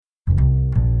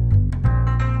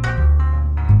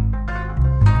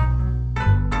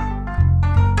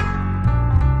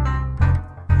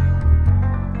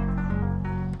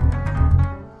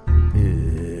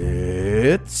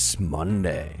It's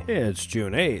Monday. It's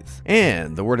June 8th.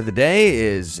 And the word of the day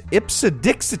is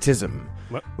ipsedixitism,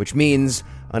 What? which means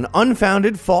an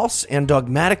unfounded, false, and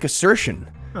dogmatic assertion.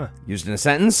 Used in a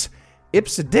sentence,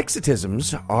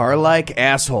 ipsedixitisms are like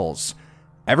assholes.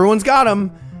 Everyone's got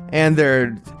them, and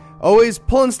they're always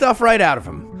pulling stuff right out of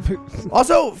them.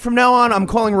 Also, from now on, I'm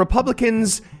calling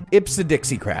Republicans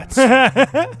ipsedixicrats.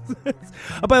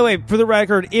 By the way, for the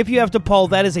record, if you have to pull,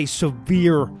 that is a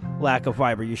severe lack of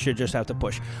fiber. You should just have to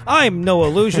push. I'm No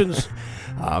Illusions.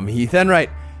 I'm Heath Enright,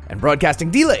 and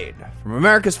broadcasting delayed from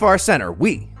America's Far Center,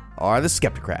 we are the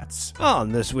Skepticrats.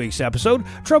 On this week's episode,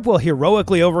 Trump will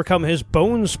heroically overcome his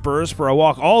bone spurs for a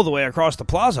walk all the way across the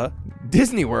plaza.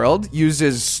 Disney World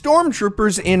uses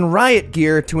stormtroopers in riot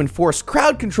gear to enforce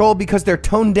crowd control because they're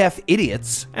tone-deaf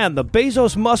idiots. And the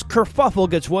Bezos-Musk kerfuffle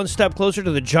gets one step closer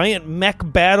to the giant mech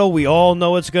battle we all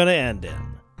know it's going to end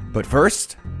in. But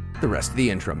first, the rest of the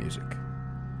intro music.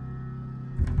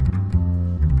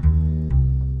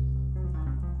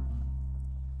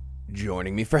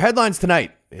 Joining me for headlines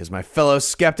tonight is my fellow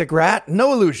skeptic rat,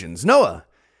 No Illusions. Noah,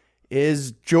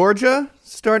 is Georgia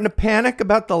starting to panic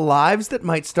about the lives that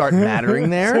might start mattering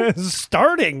there?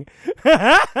 Starting?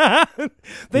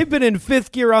 They've been in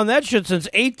fifth gear on that shit since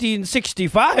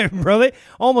 1865, bro. They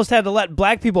almost had to let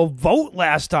black people vote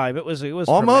last time. It was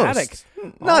dramatic.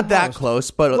 Not that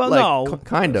close, but well, no.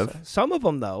 Kind of. Some of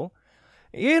them, though.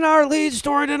 In our lead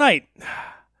story tonight,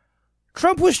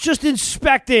 Trump was just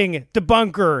inspecting the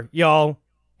bunker, y'all.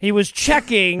 He was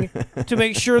checking to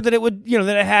make sure that it would,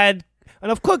 that it had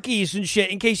enough cookies and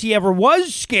shit in case he ever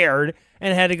was scared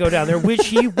and had to go down there, which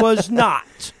he was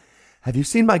not. Have you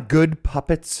seen my good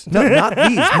puppets? No, not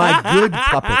these. My good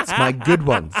puppets. My good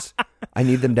ones. I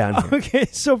need them down here. Okay,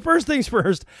 so first things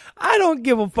first, I don't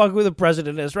give a fuck who the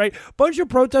president is, right? Bunch of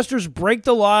protesters break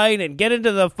the line and get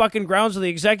into the fucking grounds of the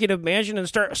executive mansion and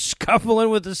start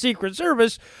scuffling with the Secret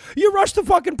Service. You rush the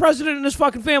fucking president and his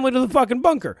fucking family to the fucking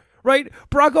bunker. Right?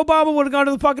 Barack Obama would have gone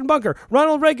to the fucking bunker.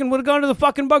 Ronald Reagan would have gone to the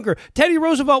fucking bunker. Teddy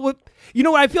Roosevelt would... You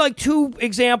know what? I feel like two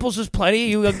examples is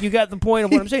plenty. You got the point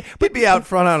of what I'm saying. He'd be out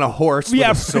front on a horse with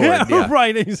a sword. Yeah.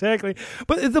 Right, exactly.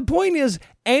 But the point is,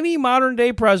 any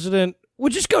modern-day president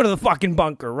would just go to the fucking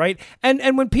bunker, right?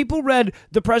 And when people read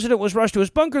the president was rushed to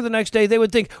his bunker the next day, they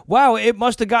would think, wow, it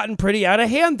must have gotten pretty out of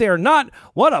hand there. Not,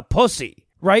 what a pussy,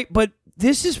 right? But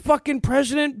this is fucking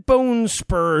President Bone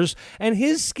Spurs, and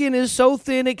his skin is so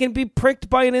thin it can be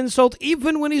pricked by an insult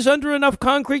even when he's under enough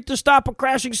concrete to stop a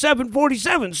crashing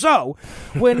 747. So,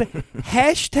 when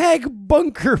hashtag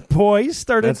Bunker Boy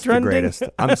started That's trending... the greatest.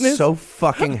 I'm so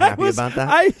fucking happy about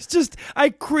that. I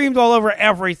creamed all over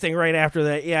everything right after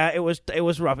that. Yeah, it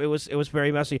was rough. It was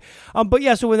very messy. But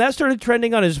yeah, so when that started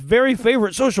trending on his very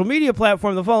favorite social media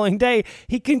platform the following day,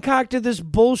 he concocted this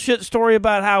bullshit story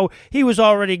about how he was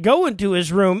already going to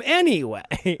his room anyway.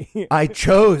 I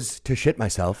chose to shit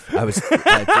myself. I was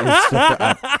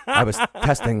I was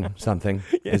testing something.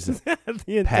 Yes,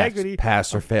 the integrity.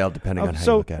 Pass or fail, depending on how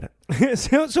you look at it.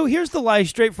 So here's the lie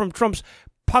straight from Trump's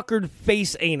puckered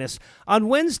face anus. On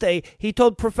Wednesday, he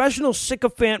told professional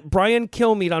sycophant Brian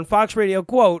Kilmeade on Fox Radio,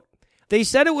 quote, "They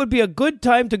said it would be a good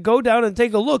time to go down and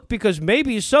take a look because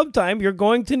maybe sometime you're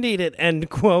going to need it," end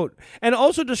quote. And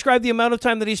also described the amount of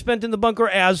time that he spent in the bunker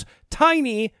as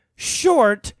tiny,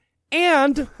 short,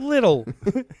 and little.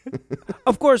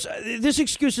 Of course, this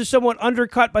excuse is somewhat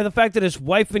undercut by the fact that his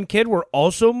wife and kid were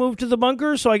also moved to the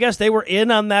bunker, so I guess they were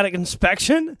in on that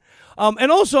inspection.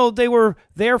 And also, they were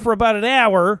there for about an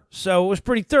hour, so it was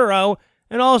pretty thorough.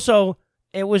 And also,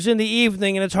 it was in the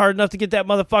evening, and it's hard enough to get that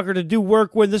motherfucker to do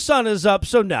work when the sun is up,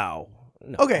 so no.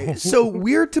 Okay, so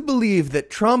weird to believe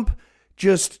that Trump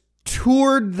just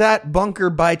toured that bunker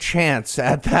by chance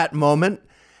at that moment,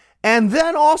 and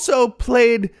then also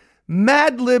played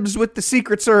Mad Libs with the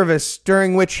Secret Service,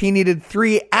 during which he needed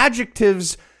 3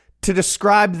 adjectives to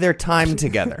describe their time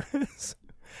together.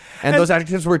 And those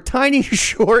adjectives were tiny,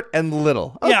 short, and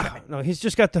little. Okay. Yeah, no, he's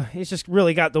just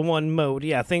really got the one mode.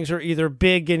 Yeah, things are either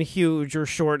big and huge or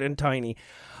short and tiny.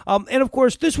 And of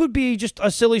course, this would be just a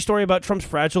silly story about Trump's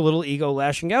fragile little ego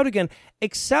lashing out again,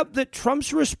 except that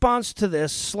Trump's response to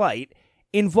this slight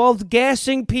involved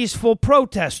gassing peaceful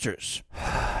protesters.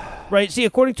 Right? See,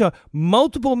 according to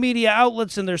multiple media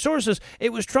outlets and their sources,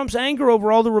 it was Trump's anger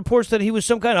over all the reports that he was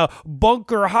some kind of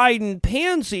bunker hiding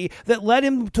pansy that led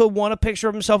him to want a picture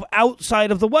of himself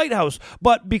outside of the White House.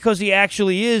 But because he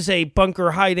actually is a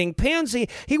bunker hiding pansy,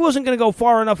 he wasn't going to go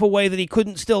far enough away that he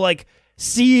couldn't still,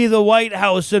 see the White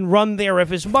House and run there if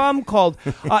his mom called.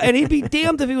 And he'd be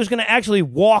damned if he was going to actually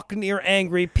walk near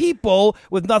angry people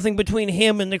with nothing between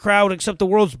him and the crowd except the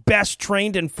world's best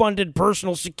trained and funded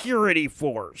personal security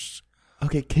force.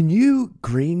 Okay, can you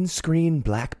green screen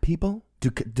black people?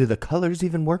 Do the colors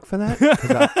even work for that? Because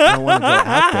I don't want to go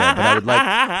out there, but I would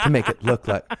like to make it look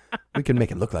like we can make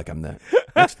it look like I'm there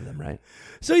next to them, right?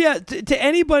 So yeah, to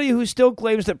anybody who still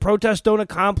claims that protests don't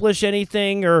accomplish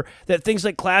anything or that things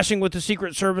like clashing with the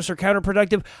Secret Service are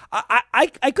counterproductive,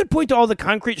 I could point to all the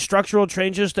concrete structural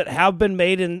changes that have been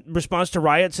made in response to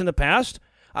riots in the past.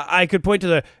 I could point to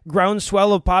the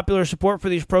groundswell of popular support for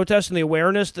these protests and the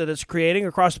awareness that it's creating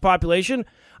across the population.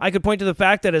 I could point to the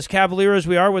fact that as cavalier as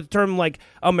we are with the term like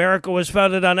America was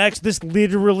founded on X, this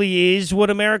literally is what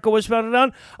America was founded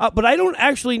on. But I don't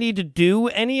actually need to do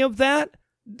any of that.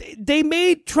 They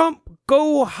made Trump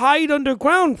go hide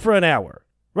underground for an hour.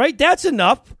 Right? That's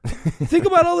enough. Think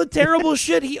about all the terrible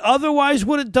shit he otherwise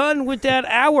would have done with that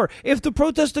hour. If the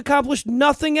protest accomplished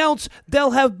nothing else,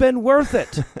 they'll have been worth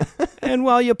it. And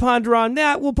while you ponder on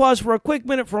that, we'll pause for a quick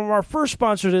minute from our first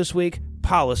sponsor this week,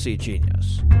 Policy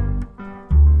Genius.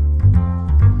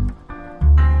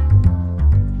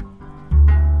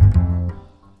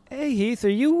 Hey, Heath, are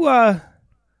you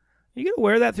gonna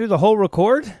wear that through the whole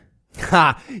record?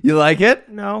 Ha! You like it?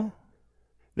 No.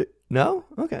 No?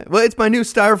 Okay. Well, it's my new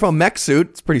styrofoam mech suit.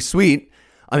 It's pretty sweet.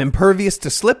 I'm impervious to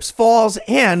slips, falls,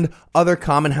 and other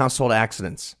common household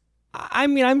accidents. I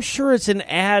mean, I'm sure it's an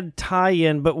ad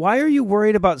tie-in, but why are you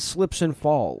worried about slips and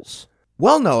falls?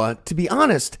 Well, Noah, to be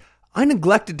honest, I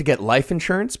neglected to get life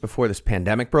insurance before this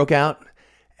pandemic broke out,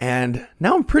 and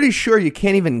now I'm pretty sure you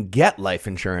can't even get life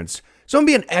insurance, so I'm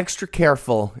being extra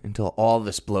careful until all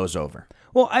this blows over.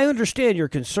 Well, I understand your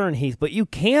concern, Heath, but you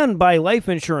can buy life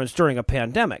insurance during a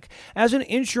pandemic. As an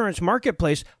insurance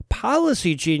marketplace,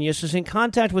 Policy Genius is in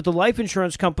contact with the life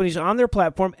insurance companies on their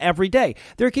platform every day.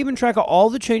 They're keeping track of all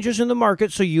the changes in the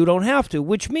market so you don't have to,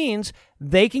 which means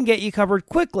they can get you covered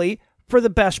quickly for the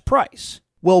best price.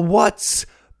 Well, what's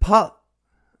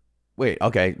Wait,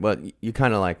 okay. Well, you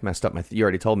kind of like messed up my... you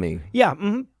already told me. Yeah,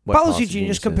 Policy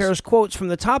Genius compares quotes from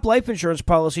the top life insurance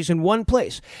policies in one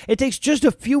place. It takes just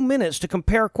a few minutes to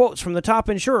compare quotes from the top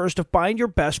insurers to find your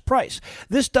best price.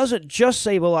 This doesn't just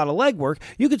save a lot of legwork.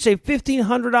 You could save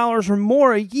 $1,500 or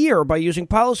more a year by using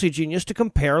Policy Genius to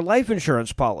compare life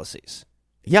insurance policies.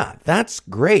 Yeah, that's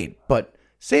great, but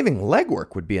saving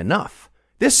legwork would be enough.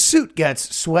 This suit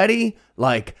gets sweaty,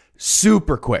 like,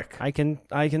 super quick. I can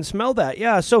smell that.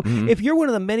 Yeah. So if you're one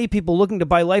of the many people looking to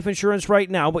buy life insurance right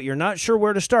now, but you're not sure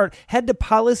where to start, head to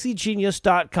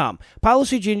PolicyGenius.com.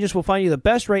 Policy Genius will find you the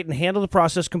best rate and handle the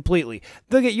process completely.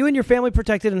 They'll get you and your family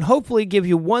protected and hopefully give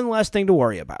you one less thing to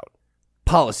worry about.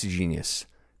 Policy Genius.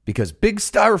 Because big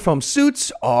styrofoam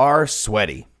suits are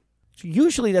sweaty.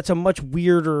 Usually that's a much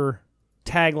weirder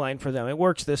tagline for them. It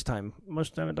works this time. Most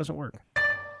of the time it doesn't work.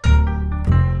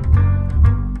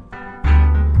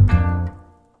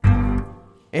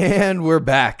 And we're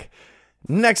back.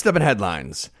 Next up in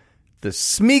headlines, the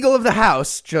Smeagol of the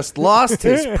House just lost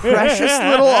his precious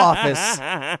little office,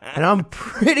 and I'm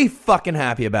pretty fucking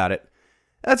happy about it.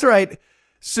 That's right.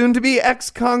 Soon-to-be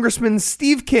ex-Congressman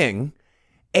Steve King,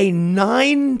 a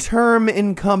 9-term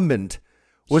incumbent,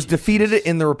 was defeated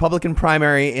in the Republican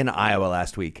primary in Iowa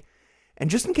last week. And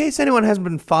just in case anyone hasn't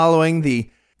been following the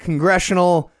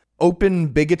congressional open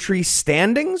bigotry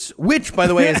standings, which, by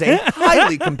the way, is a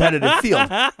highly competitive field.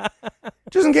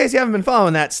 Just in case you haven't been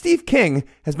following that, Steve King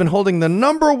has been holding the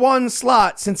number 1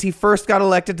 slot since he first got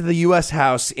elected to the U.S.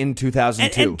 House in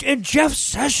 2002. And Jeff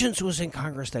Sessions was in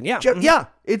Congress then, yeah. Yeah,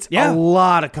 it's a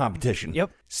lot of competition.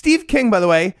 Yep. Steve King, by the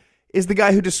way, is the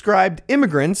guy who described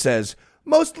immigrants as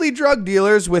mostly drug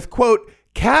dealers with, quote,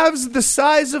 calves the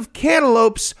size of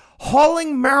cantaloupes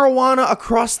hauling marijuana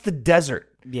across the desert.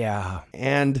 Yeah.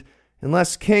 And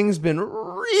unless King's been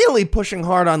really pushing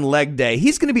hard on leg day,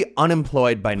 he's going to be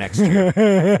unemployed by next year.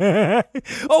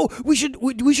 Oh, we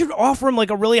should offer him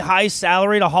like a really high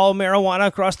salary to haul marijuana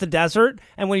across the desert,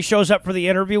 and when he shows up for the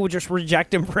interview, we'll just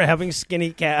reject him for having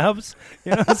skinny calves.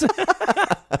 You know?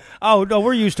 Oh, no,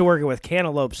 we're used to working with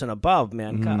cantaloupes and above,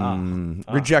 man.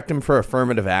 Reject him for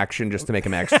affirmative action just to make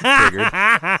him extra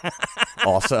triggered.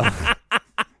 Also.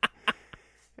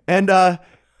 And,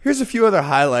 here's a few other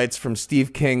highlights from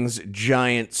Steve King's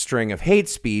giant string of hate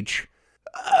speech.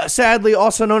 Sadly,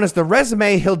 also known as the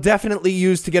resume he'll definitely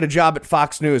use to get a job at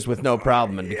Fox News with no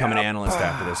problem and become an analyst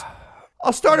after this.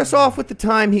 I'll start us off with the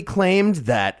time he claimed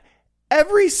that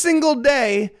every single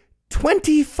day,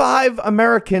 25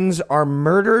 Americans are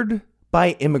murdered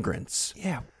by immigrants.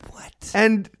 Yeah, what?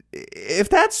 And if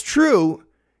that's true,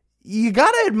 you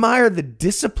gotta admire the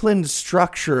disciplined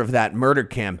structure of that murder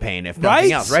campaign, if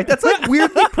nothing else, right? That's like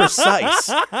weirdly precise.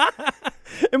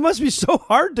 It must be so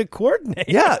hard to coordinate.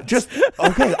 Yeah, just,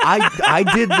 okay, I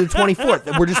did the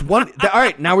 24th. We're just one. All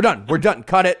right, now we're done. We're done.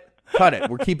 Cut it. Cut it.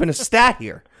 We're keeping a stat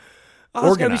here.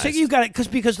 Organized. You got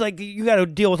it because like you got to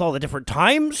deal with all the different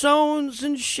time zones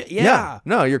and shit. Yeah.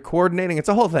 No, you're coordinating. It's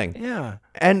a whole thing. Yeah.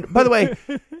 And by the way,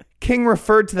 King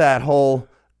referred to that whole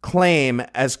claim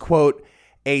as, quote,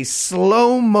 a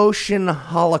slow motion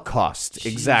Holocaust.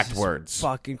 Exact words.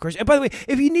 Fucking Christ. And by the way,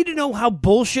 if you need to know how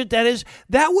bullshit that is,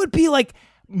 that would be like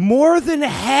more than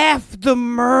half the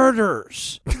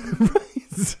murders.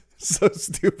 Right. So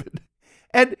stupid.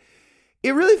 And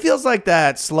it really feels like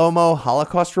that slow-mo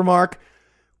Holocaust remark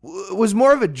was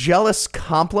more of a jealous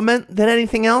compliment than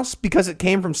anything else because it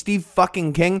came from Steve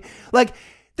fucking King. Like,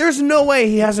 there's no way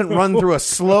he hasn't run through a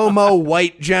slow-mo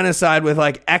white genocide with,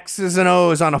 like, X's and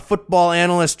O's on a football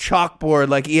analyst chalkboard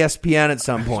like ESPN at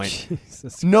some point.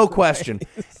 No question.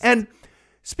 And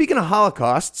speaking of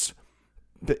Holocausts,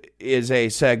 is a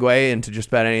segue into just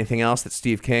about anything else that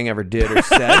Steve King ever did or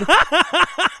said.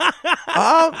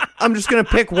 I'm just going to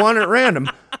pick one at random.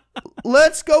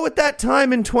 Let's go with that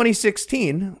time in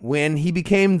 2016 when he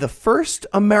became the first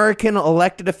American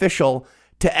elected official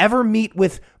to ever meet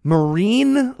with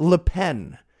Marine Le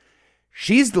Pen.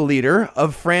 She's the leader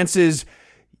of France's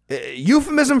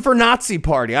euphemism for Nazi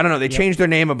party. I don't know. They changed their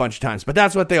name a bunch of times, but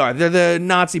that's what they are. They're the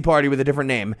Nazi party with a different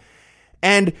name.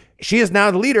 And she is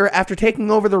now the leader after taking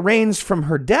over the reins from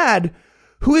her dad,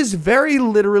 who is very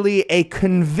literally a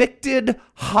convicted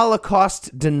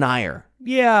Holocaust denier.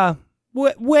 Yeah,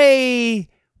 way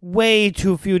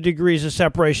too few degrees of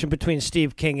separation between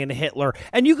Steve King and Hitler.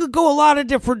 And you could go a lot of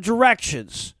different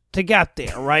directions to get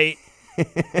there, right?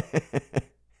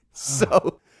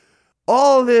 So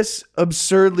all this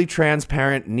absurdly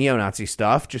transparent neo-Nazi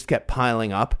stuff just kept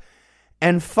piling up.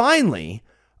 And finally,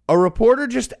 a reporter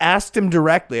just asked him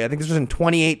directly, I think this was in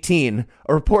 2018,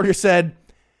 a reporter said,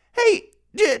 hey,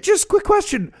 just quick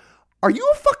question. Are you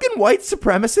a fucking white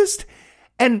supremacist?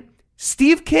 And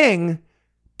Steve King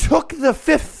took the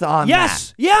fifth on that.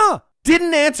 Yes. Yeah.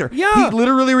 Didn't answer. Yeah. He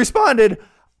literally responded,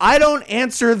 I don't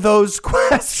answer those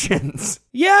questions.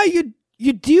 Yeah,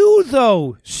 you do,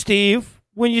 though, Steve.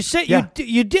 When you say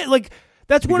you did, like,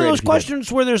 that's one of those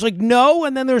questions where there's like no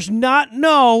and then there's not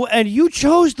no, and you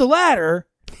chose the latter.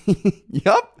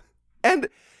 Yup. And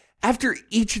after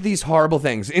each of these horrible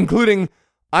things, including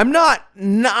I'm not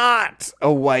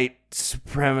a white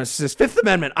supremacist, Fifth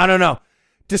Amendment, I don't know.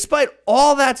 Despite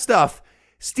all that stuff,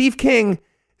 Steve King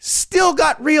still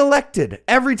got reelected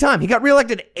every time. He got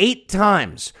reelected 8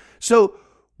 times. So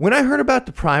when I heard about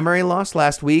the primary loss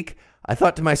last week, I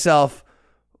thought to myself,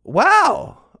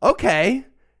 wow, okay.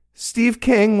 Steve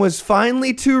King was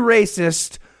finally too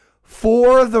racist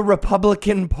for the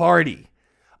Republican Party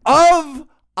of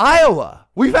Iowa.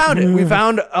 We found it. We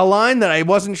found a line that I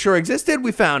wasn't sure existed.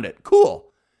 We found it.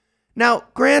 Cool. Now,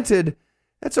 granted,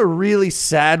 that's a really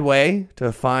sad way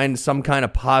to find some kind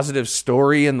of positive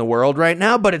story in the world right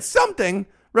now, but it's something,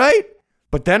 right?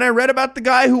 But then I read about the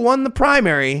guy who won the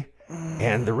primary,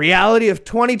 and the reality of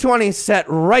 2020 set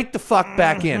right the fuck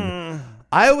back in.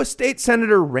 Iowa State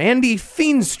Senator Randy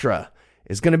Feenstra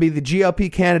is going to be the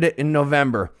GOP candidate in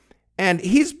November. And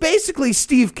he's basically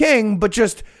Steve King, but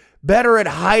just better at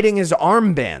hiding his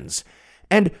armbands.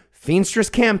 And Feenstra's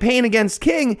campaign against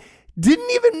King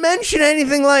didn't even mention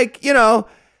anything like, you know,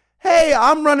 hey,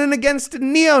 I'm running against a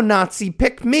neo-Nazi,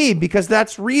 pick me because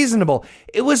that's reasonable.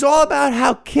 It was all about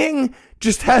how King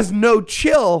just has no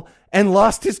chill and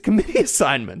lost his committee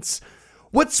assignments.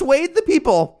 What swayed the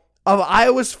people of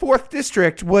Iowa's 4th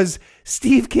district was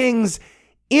Steve King's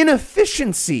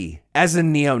inefficiency as a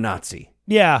neo-Nazi.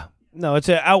 Yeah. No, it's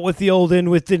a out with the old, in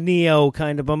with the neo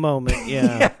kind of a moment.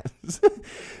 Yeah. Yes.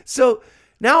 So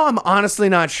now I'm honestly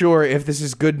not sure if this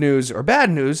is good news or bad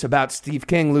news about Steve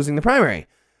King losing the primary.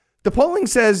 The polling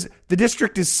says the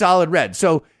district is solid red,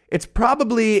 so it's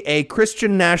probably a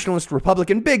Christian nationalist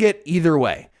Republican bigot either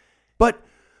way. But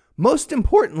most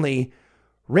importantly,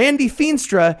 Randy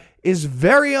Feenstra is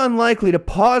very unlikely to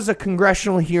pause a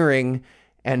congressional hearing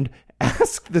and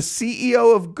ask the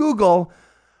CEO of Google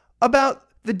about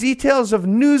the details of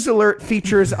news alert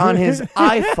features on his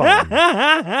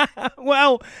iPhone.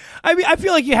 Well, I mean, I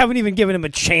feel like you haven't even given him a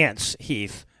chance,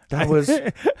 Heath. That was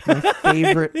my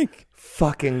favorite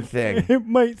fucking thing. It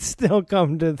might still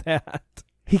come to that.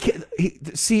 The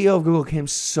CEO of Google came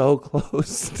so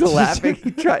close to laughing.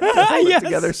 He tried to hold it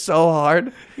together so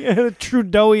hard. Yeah, the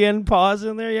Trudeauian pause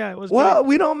in there. Yeah, it was. Well,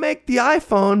 we don't make the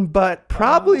iPhone, but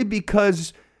probably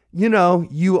because, you know,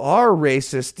 you are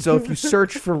racist. So if you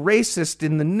search for racist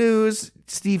in the news,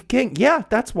 Steve King, yeah,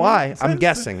 that's why. I'm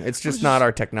guessing. It's just not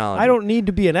our technology. I don't need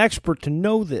to be an expert to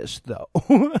know this, though.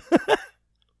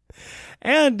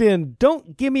 And in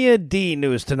Don't Give Me a D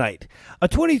news tonight, a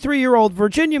 23-year-old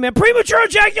Virginia man, premature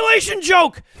ejaculation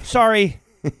joke. Sorry,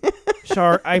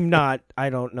 I'm not.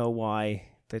 I don't know why.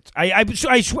 I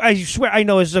swear, I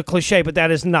know it's a cliche, but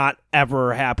that has not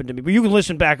ever happened to me. But you can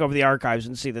listen back over the archives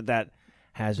and see that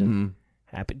hasn't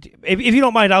happened. If you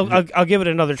don't mind, I'll give it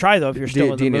another try though. If you're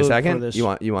still in the mood for this,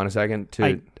 you want a second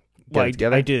to get it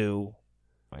together? I do.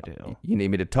 You need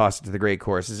me to toss it to the Great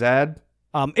Courses ad?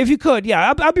 If you could,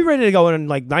 yeah, I'll be ready to go in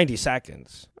like 90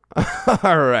 seconds.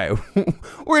 All right,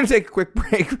 we're going to take a quick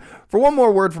break for one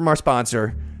more word from our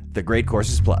sponsor, the Great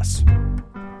Courses Plus.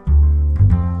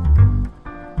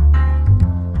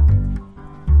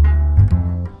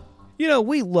 You know,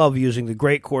 we love using the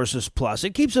Great Courses Plus.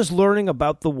 It keeps us learning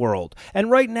about the world.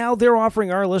 And right now, they're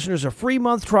offering our listeners a free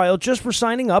month trial just for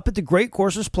signing up at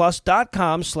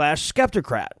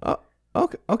thegreatcoursesplus.com/Skepticrat.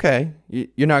 Okay.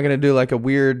 You're not going to do like a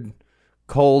weird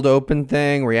cold open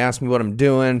thing where you ask me what I'm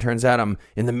doing. Turns out I'm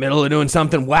in the middle of doing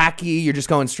something wacky. You're just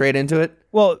going straight into it?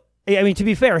 Well, I mean, to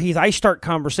be fair, Heath, I start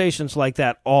conversations like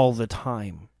that all the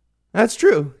time. That's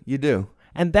true. You do.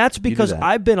 And that's because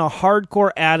I've been a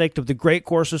hardcore addict of the Great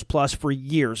Courses Plus for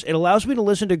years. It allows me to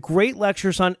listen to great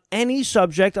lectures on any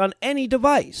subject on any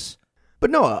device. But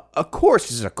no, a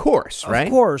course is a course, right?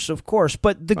 Of course.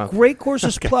 But the Great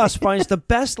Courses Plus finds the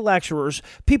best lecturers,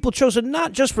 people chosen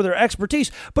not just for their expertise,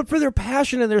 but for their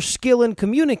passion and their skill in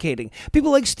communicating.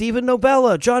 People like Stephen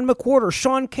Novella, John McWhorter,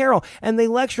 Sean Carroll, and they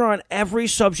lecture on every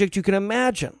subject you can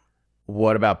imagine.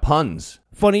 What about puns?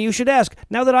 Funny you should ask.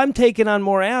 Now that I'm taking on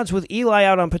more ads with Eli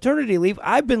out on paternity leave,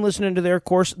 I've been listening to their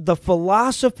course, The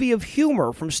Philosophy of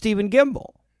Humor from Stephen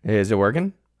Gimble. Is it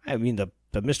working? I mean, the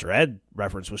Mr. Ed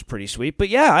reference was pretty sweet, but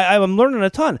yeah, I'm learning a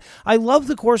ton. I love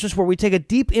the courses where we take a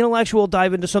deep intellectual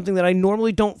dive into something that I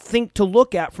normally don't think to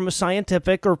look at from a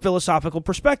scientific or philosophical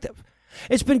perspective.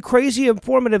 It's been crazy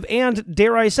informative and,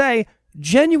 dare I say,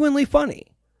 genuinely funny.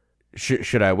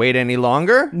 Should I wait any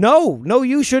longer? No,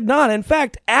 you should not. In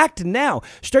fact, act now.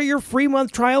 Start your free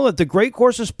month trial at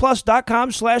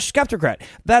thegreatcoursesplus.com/Skepticrat.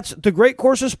 That's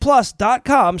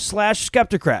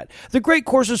thegreatcoursesplus.com/Skepticrat. The Great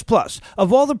Courses Plus.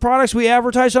 Of all the products we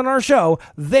advertise on our show,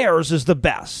 theirs is the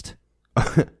best.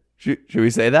 Should we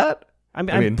say that?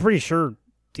 I'm pretty sure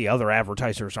the other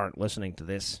advertisers aren't listening to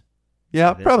this.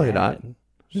 Yeah, probably not.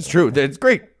 It's true. It's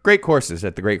great courses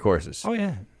at the Great Courses. Oh,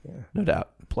 yeah. No doubt.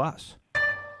 Plus.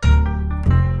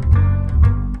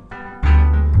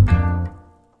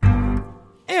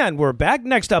 And we're back.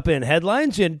 Next up in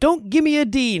headlines in Don't Give Me a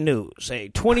D news. A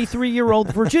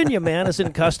 23-year-old Virginia man is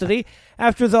in custody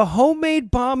after the homemade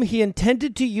bomb he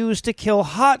intended to use to kill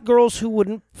hot girls who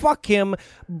wouldn't fuck him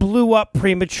blew up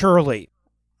prematurely.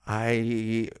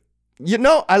 I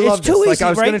love this. Easy, like I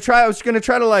was right? gonna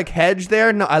try to like hedge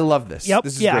there. No, I love this. Yep,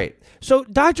 this is great. So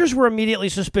doctors were immediately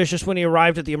suspicious when he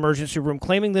arrived at the emergency room,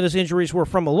 claiming that his injuries were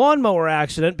from a lawnmower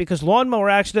accident because lawnmower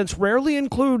accidents rarely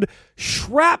include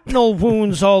shrapnel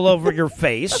wounds all over your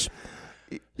face.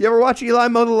 You ever watch Eli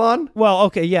mow the lawn? Well,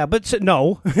 okay, yeah, but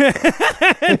no.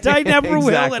 And I never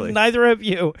will, and neither have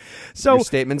you. So your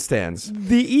statement stands.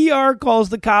 The ER calls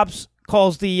the cops,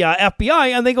 calls the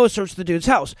FBI, and they go search the dude's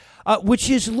house,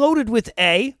 which is loaded with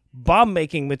A,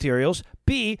 bomb-making materials,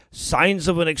 B, signs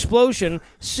of an explosion,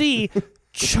 C,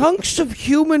 chunks of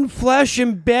human flesh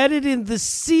embedded in the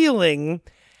ceiling,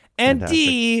 and Fantastic.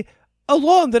 D, a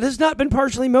lawn that has not been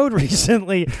partially mowed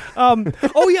recently.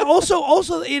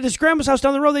 Also at his grandma's house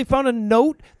down the road, they found a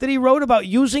note that he wrote about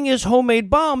using his homemade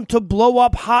bomb to blow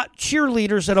up hot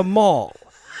cheerleaders at a mall.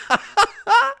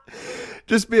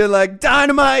 Just being like,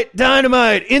 dynamite,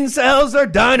 incels are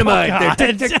dynamite.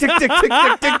 They're tick, tick, tick, tick, tick,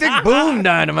 tick, tick, tick, boom,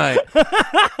 dynamite.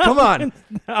 Come on.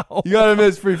 No. You gotta admit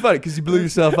it's pretty funny because you blew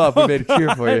yourself up. We made a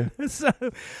cheer for you.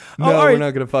 We're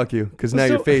not gonna fuck you because now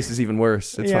your face is even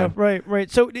worse. It's fine.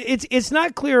 Right. So it's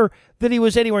not clear that he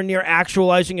was anywhere near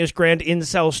actualizing his grand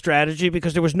incel strategy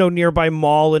because there was no nearby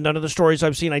mall and none of the stories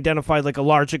I've seen identified like a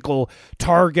logical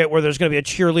target where there's going to be a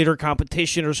cheerleader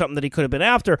competition or something that he could have been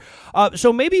after.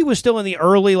 So maybe he was still in the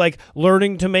early like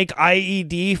learning to make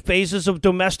IED phases of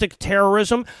domestic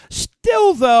terrorism.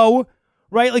 Still though,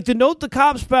 right, like the note the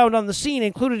cops found on the scene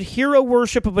included hero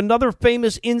worship of another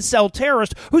famous incel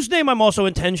terrorist, whose name I'm also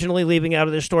intentionally leaving out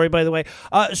of this story, by the way.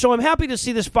 So I'm happy to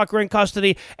see this fucker in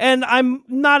custody, and I'm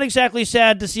not exactly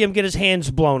sad to see him get his hands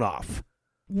blown off.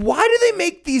 Why do they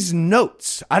make these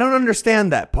notes? I don't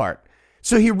understand that part.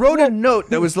 So he wrote a note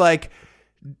that was like,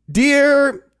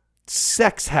 "Dear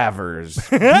sex havers."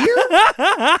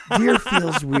 Dear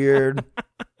feels weird.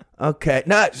 Okay.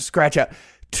 No, scratch out.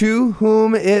 "To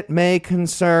whom it may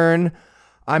concern,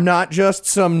 I'm not just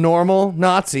some normal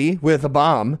Nazi with a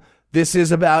bomb. This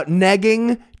is about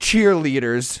negging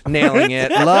cheerleaders. Nailing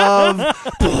it. Love.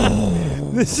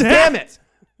 Damn it.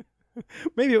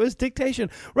 Maybe it was dictation,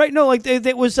 right? No, like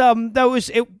that was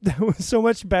so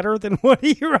much better than what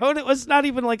he wrote. It was not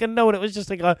even like a note. It was just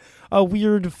like a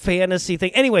weird fantasy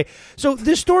thing. Anyway, so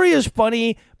this story is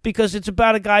funny because it's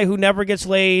about a guy who never gets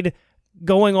laid,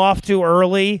 going off too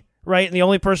early, right? And the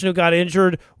only person who got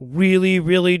injured really,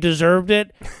 really deserved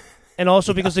it. And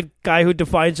also because the guy who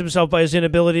defines himself by his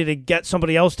inability to get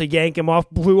somebody else to yank him off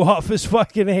blew off his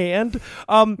fucking hand.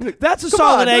 That's a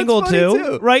solid angle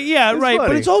too. Right? Yeah, it's right. funny.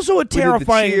 But it's also a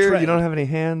terrifying trend. You don't have any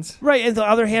hands. Right, and the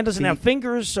other hand doesn't have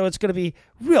fingers, so it's going to be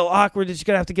real awkward. He's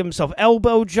going to have to give himself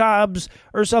elbow jobs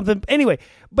or something. Anyway,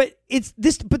 but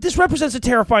this represents a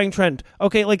terrifying trend.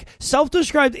 Okay, like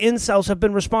self-described incels have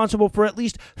been responsible for at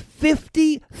least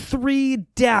 53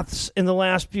 deaths in the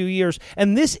last few years,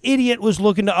 and this idiot was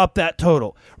looking to up that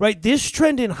total. Right? This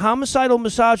trend in homicidal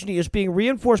misogyny is being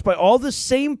reinforced by all the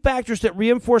same factors that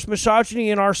reinforce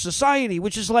misogyny in our society,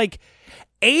 which is like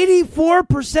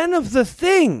 84% of the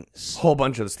things. Whole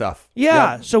bunch of the stuff.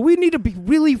 Yeah, Yep. so we need to be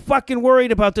really fucking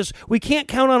worried about this. We can't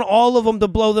count on all of them to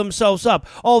blow themselves up.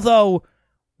 Although,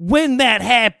 when that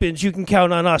happens, you can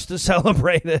count on us to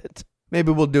celebrate it.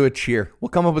 Maybe we'll do a cheer. We'll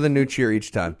come up with a new cheer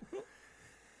each time.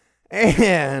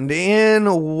 And in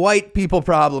white people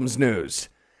problems news,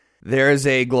 there is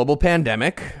a global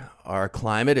pandemic. Our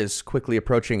climate is quickly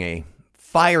approaching a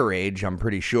fire age, I'm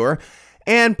pretty sure.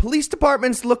 And police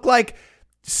departments look like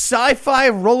sci-fi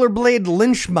rollerblade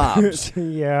lynch mobs.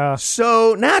 Yeah.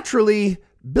 So naturally,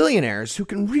 billionaires who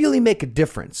can really make a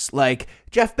difference, like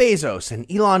Jeff Bezos and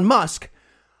Elon Musk,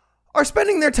 are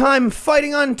spending their time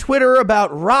fighting on Twitter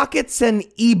about rockets and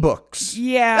ebooks.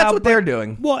 Yeah. That's what they're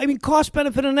doing. Well, I mean,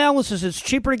 cost-benefit analysis. It's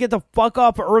cheaper to get the fuck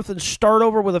off of Earth and start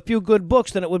over with a few good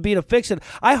books than it would be to fix it.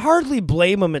 I hardly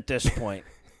blame them at this point.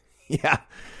 Yeah.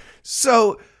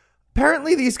 So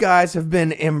apparently these guys have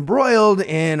been embroiled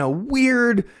in a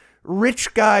weird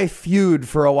rich guy feud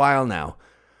for a while now.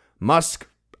 Musk,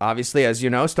 obviously, as you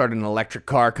know, started an electric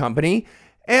car company.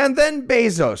 And then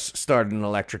Bezos started an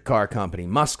electric car company.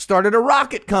 Musk started a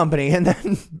rocket company. And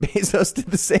then Bezos did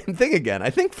the same thing again, I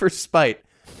think for spite.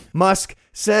 Musk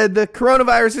said the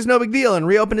coronavirus is no big deal and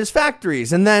reopened his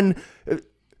factories. And then,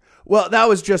 well, that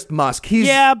was just Musk. He's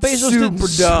Bezos super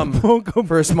dumb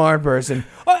for a smart person.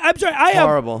 Oh, I'm sorry, I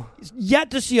Horrible. have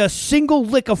yet to see a single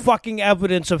lick of fucking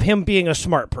evidence of him being a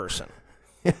smart person.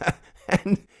 Yeah.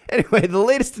 And anyway, the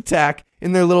latest attack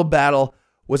in their little battle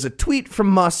was a tweet from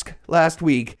Musk last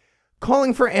week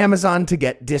calling for Amazon to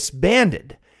get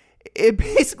disbanded. It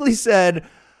basically said,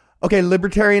 okay,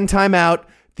 libertarian timeout.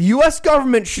 The U.S.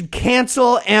 government should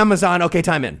cancel Amazon. Okay,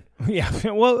 time in. Yeah,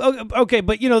 well, okay,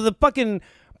 but, you know, the fucking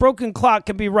broken clock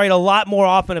can be right a lot more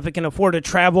often if it can afford to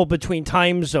travel between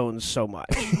time zones so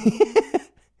much.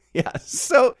 Yeah,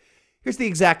 so here's the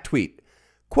exact tweet.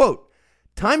 Quote,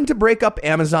 time to break up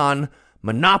Amazon.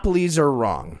 Monopolies are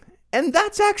wrong. And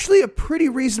that's actually a pretty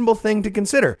reasonable thing to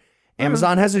consider.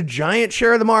 Amazon has a giant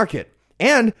share of the market,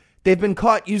 and they've been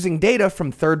caught using data from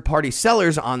third-party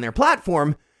sellers on their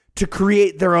platform to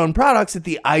create their own products at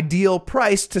the ideal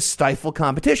price to stifle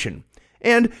competition.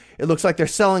 And it looks like they're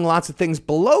selling lots of things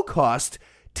below cost,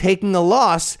 taking a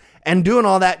loss, and doing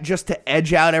all that just to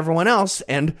edge out everyone else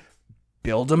and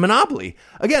build a monopoly.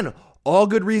 Again, all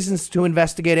good reasons to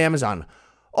investigate Amazon.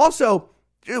 Also,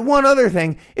 one other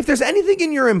thing, if there's anything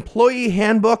in your employee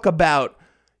handbook about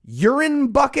urine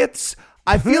buckets,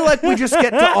 I feel like we just get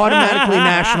to automatically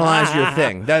nationalize your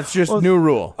thing. That's just new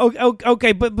rule.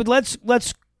 Okay, but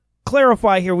let's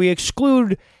clarify here. We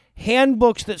exclude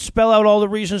handbooks that spell out all the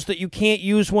reasons that you can't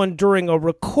use one during a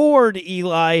record,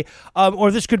 Eli,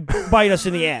 or this could bite us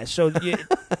in the ass. So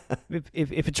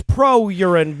if it's pro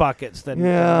urine buckets, then we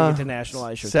get to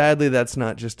nationalize your Sadly, that's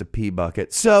not just a pee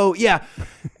bucket. So yeah,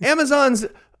 Amazon's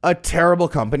a terrible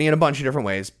company in a bunch of different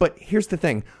ways. But here's the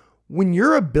thing. When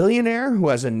you're a billionaire who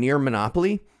has a near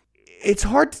monopoly, it's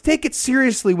hard to take it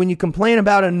seriously when you complain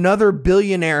about another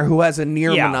billionaire who has a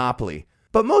near monopoly.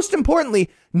 But most importantly,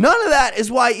 none of that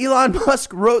is why Elon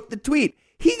Musk wrote the tweet.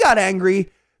 He got angry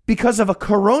because of a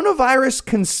coronavirus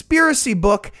conspiracy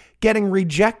book getting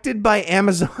rejected by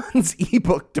Amazon's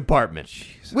ebook department,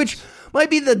 which might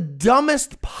be the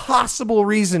dumbest possible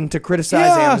reason to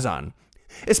criticize Amazon,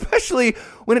 especially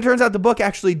when it turns out the book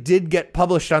actually did get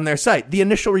published on their site. The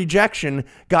initial rejection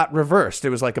got reversed. It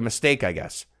was like a mistake, I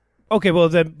guess. Okay, well,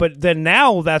 then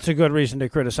now that's a good reason to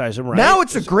criticize him, right? Now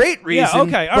it's a great reason. Yeah,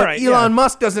 okay, all right. Elon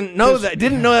Musk doesn't know that,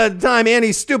 didn't know at the time, and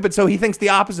he's stupid, so he thinks the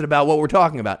opposite about what we're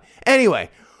talking about. Anyway,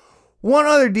 one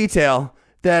other detail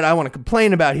that I want to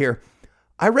complain about here.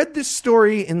 I read this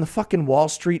story in the fucking Wall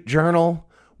Street Journal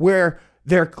where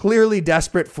they're clearly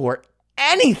desperate for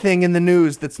anything in the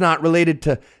news that's not related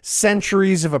to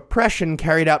centuries of oppression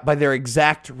carried out by their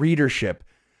exact readership.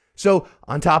 So,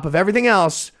 on top of everything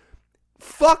else,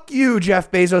 fuck you,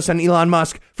 Jeff Bezos and Elon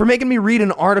Musk, for making me read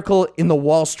an article in the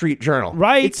Wall Street Journal.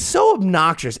 Right. It's so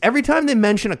obnoxious. Every time they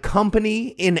mention a company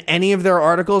in any of their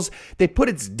articles, they put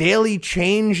its daily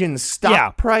change in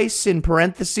stock price in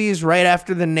parentheses right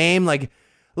after the name, like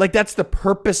that's the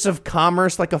purpose of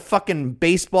commerce, like a fucking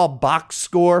baseball box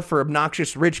score for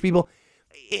obnoxious rich people.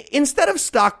 Instead of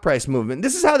stock price movement,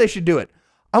 this is how they should do it.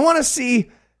 I want to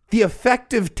see the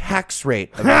effective tax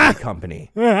rate of every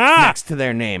company next to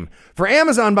their name. For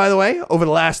Amazon, by the way, over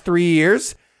the last 3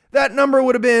 years, that number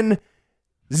would have been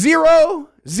 0,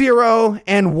 0,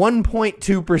 and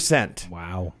 1.2%.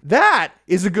 Wow. That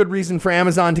is a good reason for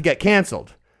Amazon to get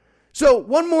canceled. So,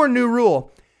 one more new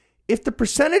rule. If the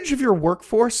percentage of your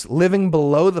workforce living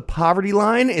below the poverty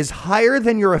line is higher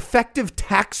than your effective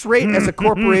tax rate as a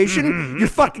corporation, you're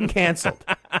fucking canceled.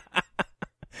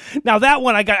 Now that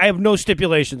one, I have no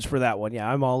stipulations for that one.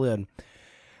 Yeah, I'm all in.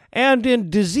 And in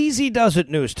Diseasey Does It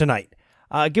news tonight,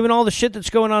 given all the shit that's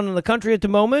going on in the country at the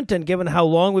moment, and given how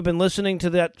long we've been listening to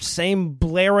that same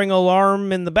blaring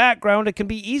alarm in the background, it can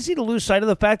be easy to lose sight of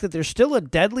the fact that there's still a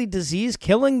deadly disease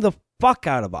killing the fuck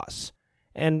out of us.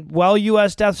 And while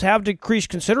U.S. deaths have decreased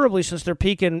considerably since their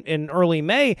peak in early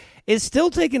May, it's still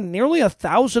taking nearly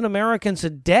 1,000 Americans a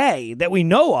day that we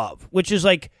know of, which is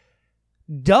like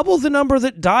double the number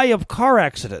that die of car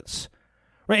accidents.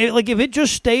 Right? Like if it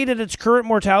just stayed at its current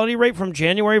mortality rate from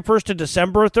January 1st to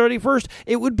December 31st,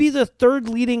 it would be the third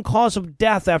leading cause of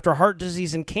death after heart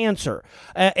disease and cancer.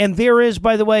 And there is,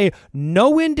 by the way,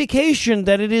 no indication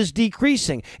that it is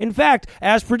decreasing. In fact,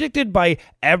 as predicted by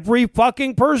every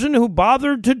fucking person who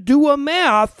bothered to do a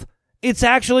math, it's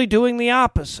actually doing the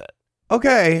opposite.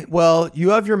 Okay, well, you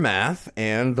have your math,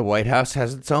 and the White House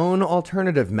has its own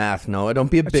alternative math, Noah.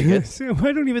 Don't be a bigot.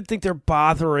 I don't even think they're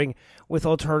bothering with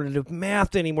alternative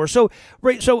math anymore. So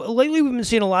lately we've been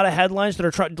seeing a lot of headlines that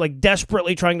are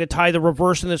desperately trying to tie the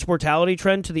reverse in this mortality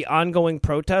trend to the ongoing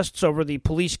protests over the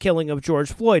police killing of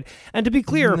George Floyd. And to be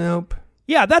clear, nope.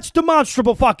 Yeah, that's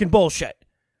demonstrable fucking bullshit.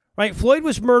 Right? Floyd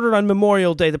was murdered on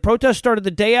Memorial Day. The protest started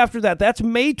the day after that. That's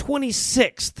May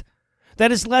 26th.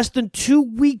 That is less than 2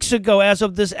 weeks ago as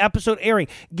of this episode airing.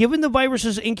 Given the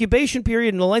virus's incubation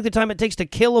period and the length of time it takes to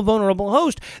kill a vulnerable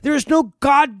host, there is no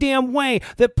goddamn way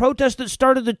that protests that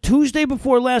started the Tuesday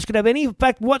before last could have any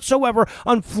effect whatsoever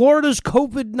on Florida's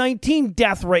COVID-19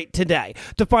 death rate today.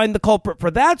 To find the culprit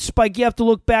for that spike, you have to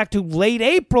look back to late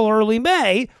April, early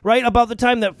May, right? About the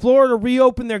time that Florida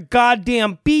reopened their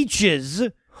goddamn beaches.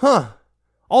 Huh.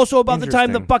 Also about the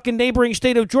time the fucking neighboring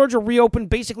state of Georgia reopened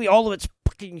basically all of its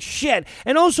fucking shit.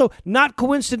 And also, not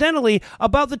coincidentally,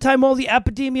 about the time all the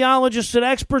epidemiologists and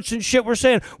experts and shit were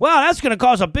saying, wow, that's going to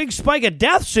cause a big spike of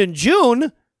deaths in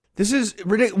June. This is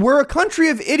ridiculous. We're a country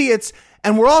of idiots,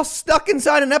 and we're all stuck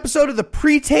inside an episode of the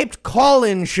pre-taped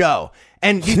call-in show.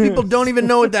 And these people don't even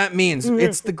know what that means.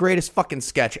 It's the greatest fucking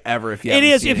sketch ever. If you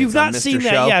haven't seen it, if you've not seen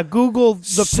that, yeah, Google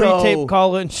the pre-tape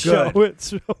call-in show.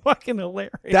 It's fucking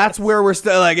hilarious. That's where we're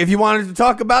still. Like, if you wanted to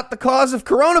talk about the cause of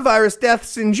coronavirus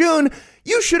deaths in June,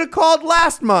 you should have called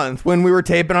last month when we were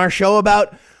taping our show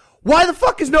about why the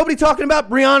fuck is nobody talking about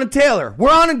Breonna Taylor. We're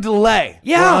on a delay.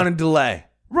 Yeah, we're on a delay.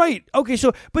 Right. Okay,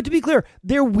 so, but to be clear,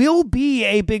 there will be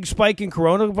a big spike in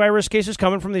coronavirus cases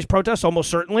coming from these protests, almost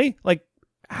certainly. Like,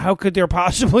 how could there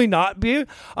possibly not be?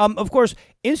 Of course,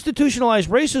 institutionalized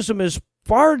racism is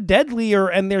far deadlier,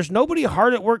 and there's nobody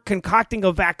hard at work concocting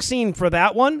a vaccine for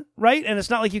that one, right? And it's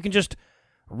not like you can just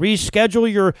reschedule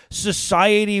your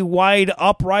society-wide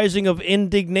uprising of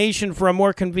indignation for a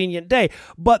more convenient day.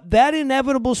 But that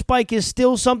inevitable spike is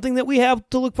still something that we have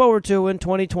to look forward to in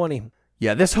 2020.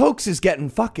 Yeah, this hoax is getting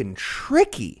fucking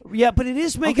tricky. Yeah, but it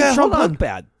is making Trump look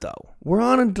bad, though. We're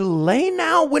on a delay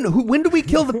now. When do we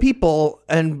kill the people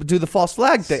and do the false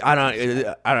flag thing? I don't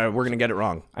know. We're gonna get it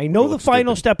wrong. I know the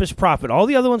final step is profit. All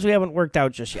the other ones we haven't worked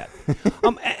out just yet.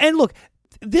 And look,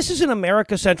 this is an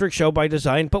America-centric show by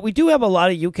design, but we do have a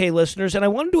lot of UK listeners, and I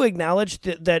wanted to acknowledge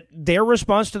that their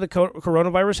response to the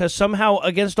coronavirus has somehow,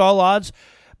 against all odds,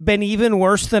 been even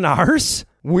worse than ours.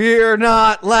 We're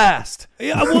not last.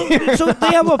 Yeah, well, so they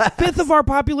have a fifth of our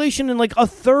population and like a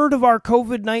third of our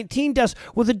COVID-19 deaths,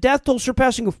 with a death toll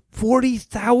surpassing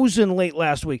 40,000 late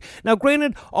last week. Now,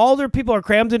 granted, all their people are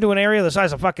crammed into an area the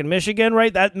size of fucking Michigan,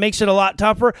 right? That makes it a lot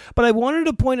tougher. But I wanted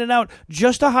to point it out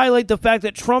just to highlight the fact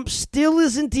that Trump still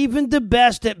isn't even the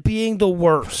best at being the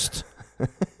worst.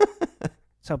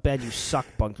 That's how bad you suck,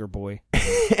 bunker boy.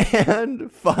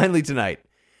 And finally tonight,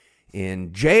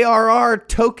 In JRR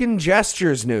token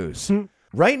gestures news,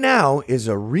 right now is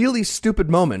a really stupid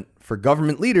moment for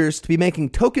government leaders to be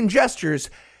making token gestures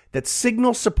that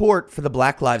signal support for the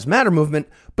Black Lives Matter movement,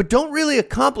 but don't really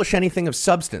accomplish anything of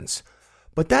substance.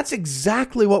 But that's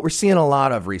exactly what we're seeing a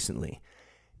lot of recently.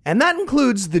 And that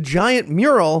includes the giant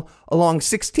mural along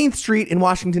 16th Street in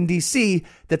Washington, D.C.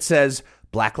 that says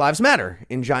Black Lives Matter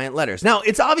in giant letters. Now,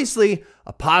 it's obviously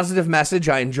a positive message.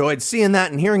 I enjoyed seeing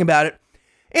that and hearing about it.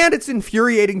 And it's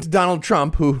infuriating to Donald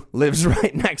Trump, who lives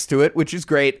right next to it, which is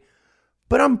great.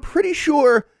 But I'm pretty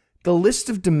sure the list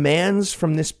of demands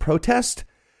from this protest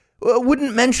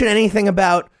wouldn't mention anything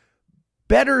about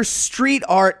better street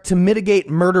art to mitigate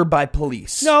murder by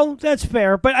police. No, that's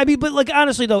fair. But like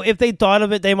honestly though, if they thought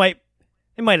of it, they might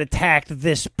attack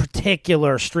this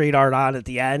particular street art on at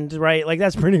the end, right? Like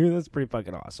that's pretty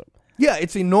fucking awesome. Yeah,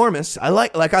 it's enormous. I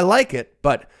like it,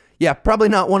 but yeah, probably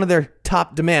not one of their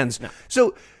top demands. No.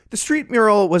 So the street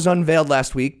mural was unveiled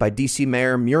last week by DC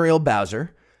Mayor Muriel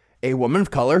Bowser, a woman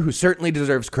of color who certainly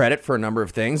deserves credit for a number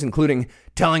of things, including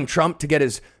telling Trump to get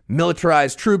his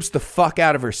militarized troops the fuck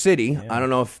out of her city. Yeah. I don't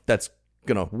know if that's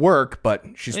gonna work, but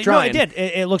she's trying. No, it did.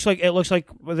 It looks like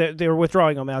they were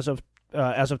withdrawing them as of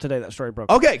today. That story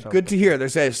broke. Okay, so. Good to hear.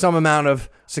 There's some amount of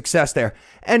success there,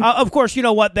 and of course, you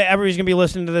know what? Everybody's gonna be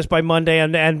listening to this by Monday,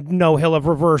 and no, he'll have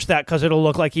reversed that because it'll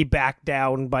look like he backed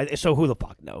down by. So who the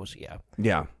fuck knows?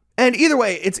 Yeah. And either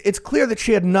way, it's clear that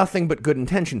she had nothing but good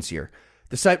intentions here.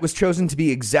 The site was chosen to be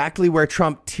exactly where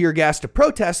Trump tear gassed a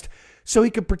protest, so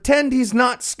he could pretend he's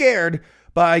not scared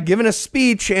by giving a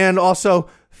speech and also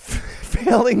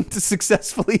failing to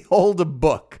successfully hold a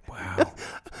book. Wow.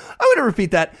 I want to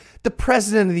repeat that. The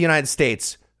president of the United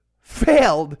States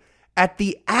failed at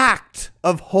the act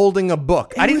of holding a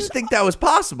book. I didn't think that was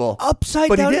possible. Upside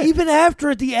down, even at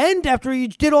the end, after he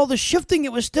did all the shifting,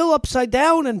 it was still upside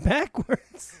down and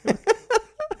backwards.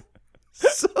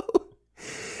 So,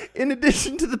 in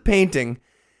addition to the painting,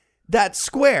 that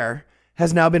square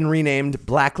has now been renamed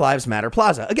Black Lives Matter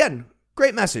Plaza. Again,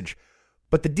 great message.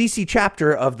 But the DC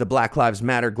chapter of the Black Lives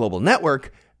Matter Global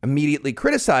Network immediately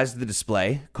criticized the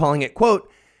display, calling it, quote,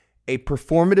 a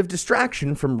performative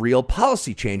distraction from real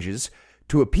policy changes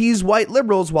to appease white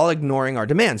liberals while ignoring our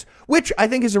demands, which I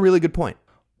think is a really good point.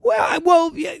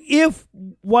 Well, if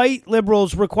white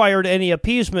liberals required any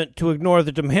appeasement to ignore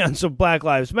the demands of Black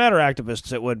Lives Matter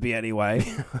activists, it would be anyway.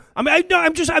 I'm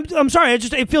sorry.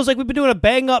 It feels like we've been doing a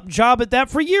bang up job at that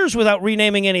for years without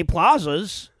renaming any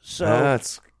plazas. So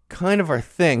that's kind of our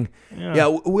thing. Yeah,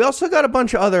 we also got a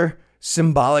bunch of other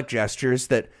symbolic gestures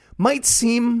that might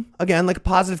seem, again, like a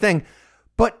positive thing,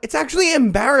 but it's actually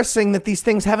embarrassing that these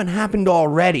things haven't happened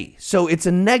already. So it's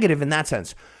a negative in that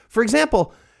sense. For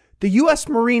example, the U.S.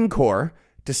 Marine Corps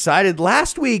decided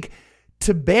last week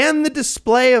to ban the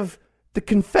display of the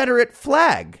Confederate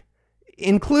flag,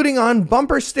 including on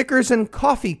bumper stickers and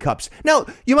coffee cups. Now,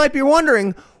 you might be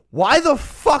wondering, why the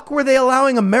fuck were they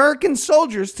allowing American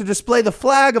soldiers to display the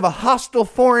flag of a hostile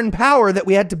foreign power that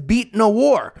we had to beat in a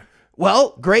war?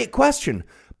 Well, great question.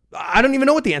 I don't even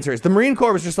know what the answer is. The Marine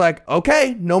Corps was just like,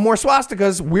 okay, no more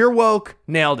swastikas. We're woke.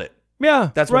 Nailed it.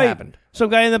 Yeah, that's what happened. Some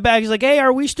guy in the back is like, hey,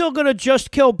 are we still going to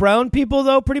just kill brown people,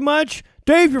 though, pretty much?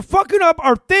 Dave, you're fucking up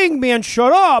our thing, man.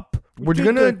 Shut up. We're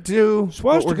going to do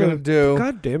what we're going to do.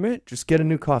 God damn it. Just get a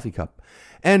new coffee cup.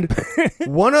 And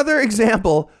one other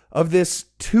example of this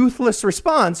toothless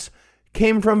response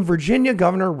came from Virginia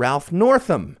Governor Ralph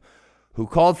Northam, who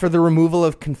called for the removal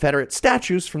of Confederate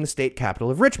statues from the state capital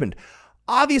of Richmond.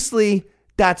 Obviously,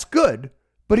 that's good.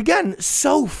 But again,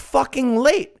 so fucking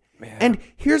late. Man. And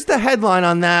here's the headline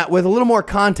on that with a little more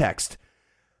context.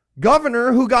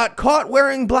 Governor who got caught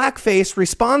wearing blackface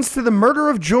responds to the murder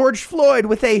of George Floyd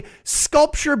with a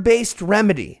sculpture-based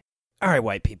remedy. All right,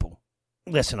 white people,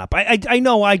 listen up. I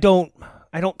know I don't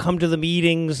come to the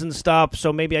meetings and stuff,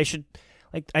 so maybe I should,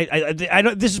 I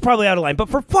don't, this is probably out of line, but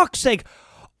for fuck's sake,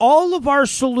 all of our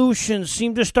solutions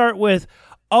seem to start with,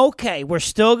 okay, we're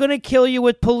still going to kill you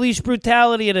with police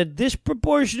brutality at a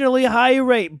disproportionately high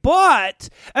rate, but,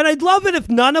 and I'd love it if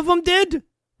none of them did,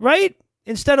 right?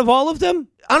 Instead of all of them.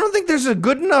 I don't think there's a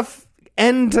good enough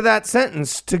end to that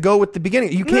sentence to go with the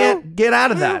beginning. You can't get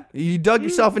out of that. You dug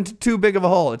yourself into too big of a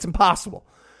hole. It's impossible.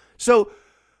 So,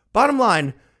 bottom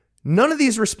line, none of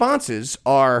these responses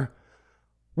are,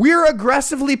 we're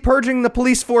aggressively purging the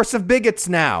police force of bigots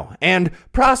now and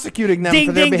prosecuting them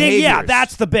for their behaviors. Yeah,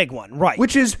 that's the big one, right.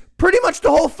 Which is pretty much the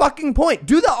whole fucking point.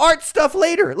 Do the art stuff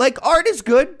later. Like, art is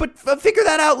good, but figure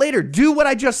that out later. Do what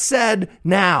I just said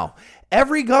now.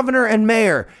 Every governor and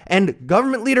mayor and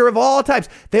government leader of all types,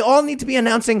 they all need to be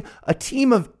announcing a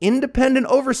team of independent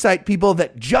oversight people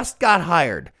that just got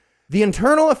hired. The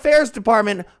Internal Affairs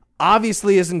Department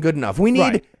obviously isn't good enough. We need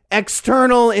Right.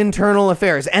 external internal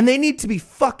affairs, and they need to be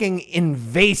fucking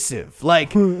invasive,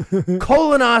 like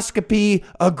colonoscopy,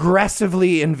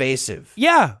 aggressively invasive.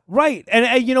 Yeah, right.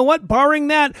 And you know what? Barring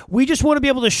that, we just want to be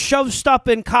able to shove stuff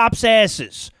in cops'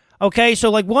 asses. Okay, so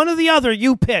like one or the other,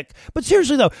 you pick. But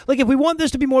seriously though, like if we want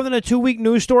this to be more than a 2-week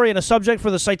news story and a subject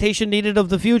for the citation needed of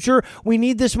the future, we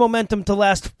need this momentum to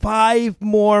last 5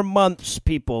 more months,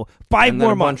 people. 5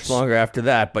 more months. A bunch longer after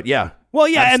that, but yeah. Well,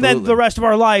 yeah, absolutely. And then the rest of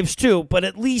our lives too, but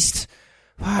at least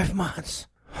 5 months.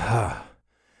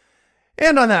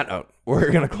 And on that note, we're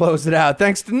going to close it out.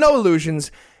 Thanks to No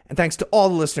Illusions, and thanks to all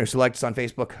the listeners who liked us on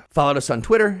Facebook, followed us on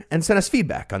Twitter, and sent us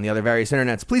feedback on the other various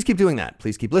internets. Please keep doing that.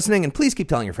 Please keep listening, and please keep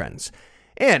telling your friends.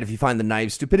 And if you find the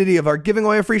naive stupidity of our giving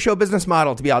away a free show business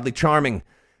model to be oddly charming,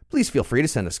 please feel free to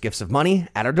send us gifts of money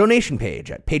at our donation page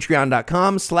at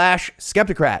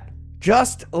patreon.com/Skepticrat.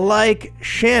 Just like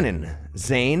Shannon,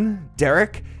 Zane,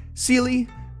 Derek, Seeley,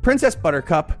 Princess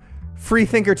Buttercup,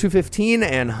 Freethinker215,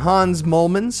 and Hans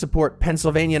Molman support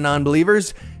Pennsylvania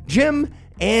non-believers, Jim,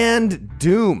 and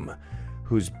Doom,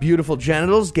 whose beautiful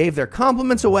genitals gave their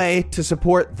compliments away to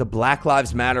support the Black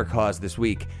Lives Matter cause this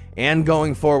week and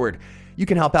going forward. You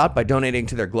can help out by donating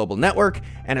to their global network,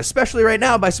 and especially right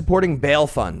now by supporting bail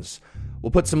funds.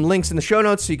 We'll put some links in the show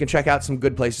notes so you can check out some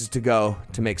good places to go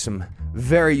to make some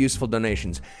very useful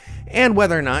donations. And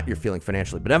whether or not you're feeling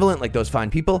financially benevolent like those fine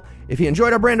people, if you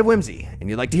enjoyed our brand of whimsy and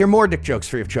you'd like to hear more dick jokes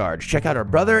free of charge, check out our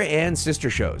brother and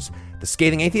sister shows, The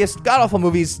Scathing Atheist, God Awful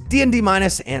Movies, D&D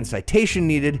Minus, and Citation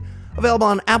Needed, available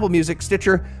on Apple Music,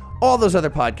 Stitcher, all those other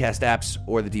podcast apps,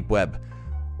 or the deep web.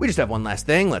 We just have one last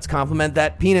thing. Let's compliment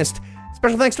that pianist.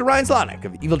 Special thanks to Ryan Slotnick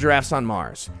of Evil Giraffes on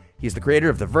Mars. He's the creator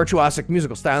of the virtuosic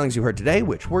musical stylings you heard today,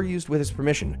 which were used with his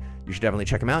permission. You should definitely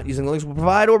check him out using the links we'll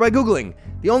provide or by Googling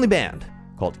the only band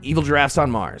called Evil Giraffes on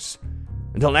Mars.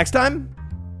 Until next time,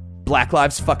 Black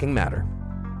Lives fucking matter.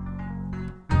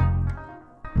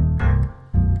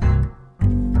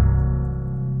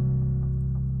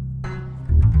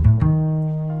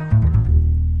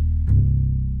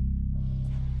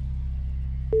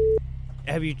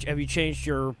 Have you changed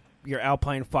your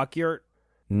Alpine fuck yurt?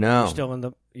 No.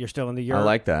 You're still in the yurt? I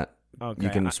like that. Okay. You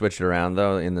can switch it around,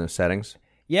 though, in the settings.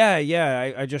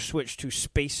 Yeah. I just switched to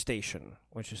Space Station,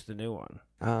 which is the new one.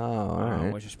 Oh, all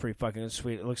right. Which is pretty fucking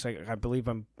sweet. It looks like I believe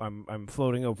I'm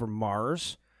floating over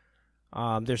Mars.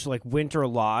 There's like Winter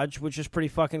Lodge, which is pretty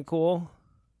fucking cool.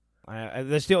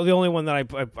 That's the only one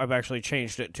that I've actually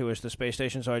changed it to is the Space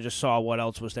Station. So I just saw what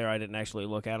else was there. I didn't actually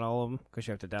look at all of them because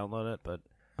you have to download it. But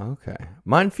okay,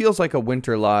 mine feels like a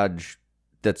Winter Lodge.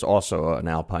 That's also an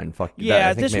Alpine fuck.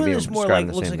 Yeah, this one is more like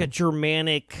looks like a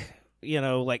Germanic,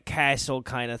 like castle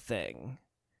kind of thing.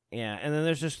 Yeah, and then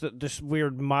there's just this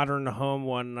weird modern home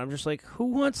one, and I'm just like, who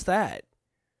wants that?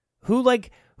 Who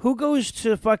goes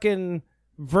to fucking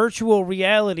virtual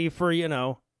reality for,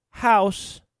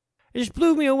 house? It just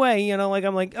blew me away,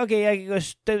 I'm like, okay, I could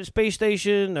go Space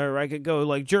Station, or I could go,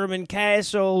 like, German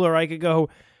Castle, or I could go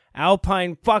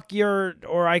Alpine fuck yurt,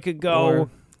 or I could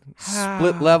go...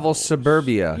 split-level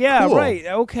suburbia. Yeah, cool. Right,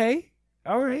 okay.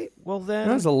 All right, well then...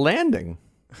 That was a landing.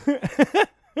 I'm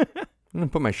going to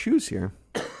put my shoes here.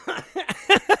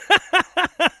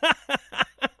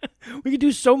 We could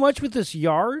do so much with this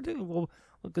yard. Well,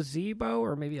 a gazebo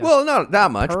or maybe not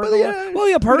that much. Pergola. But yeah, well,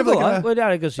 yeah, pergola. Like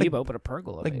not a gazebo, but a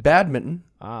pergola. Like maybe. badminton.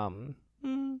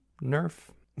 The Nerf.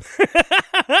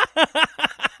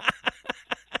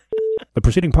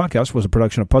 preceding podcast was a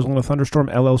production of Puzzle and a Thunderstorm,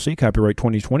 LLC, copyright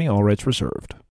 2020, all rights reserved.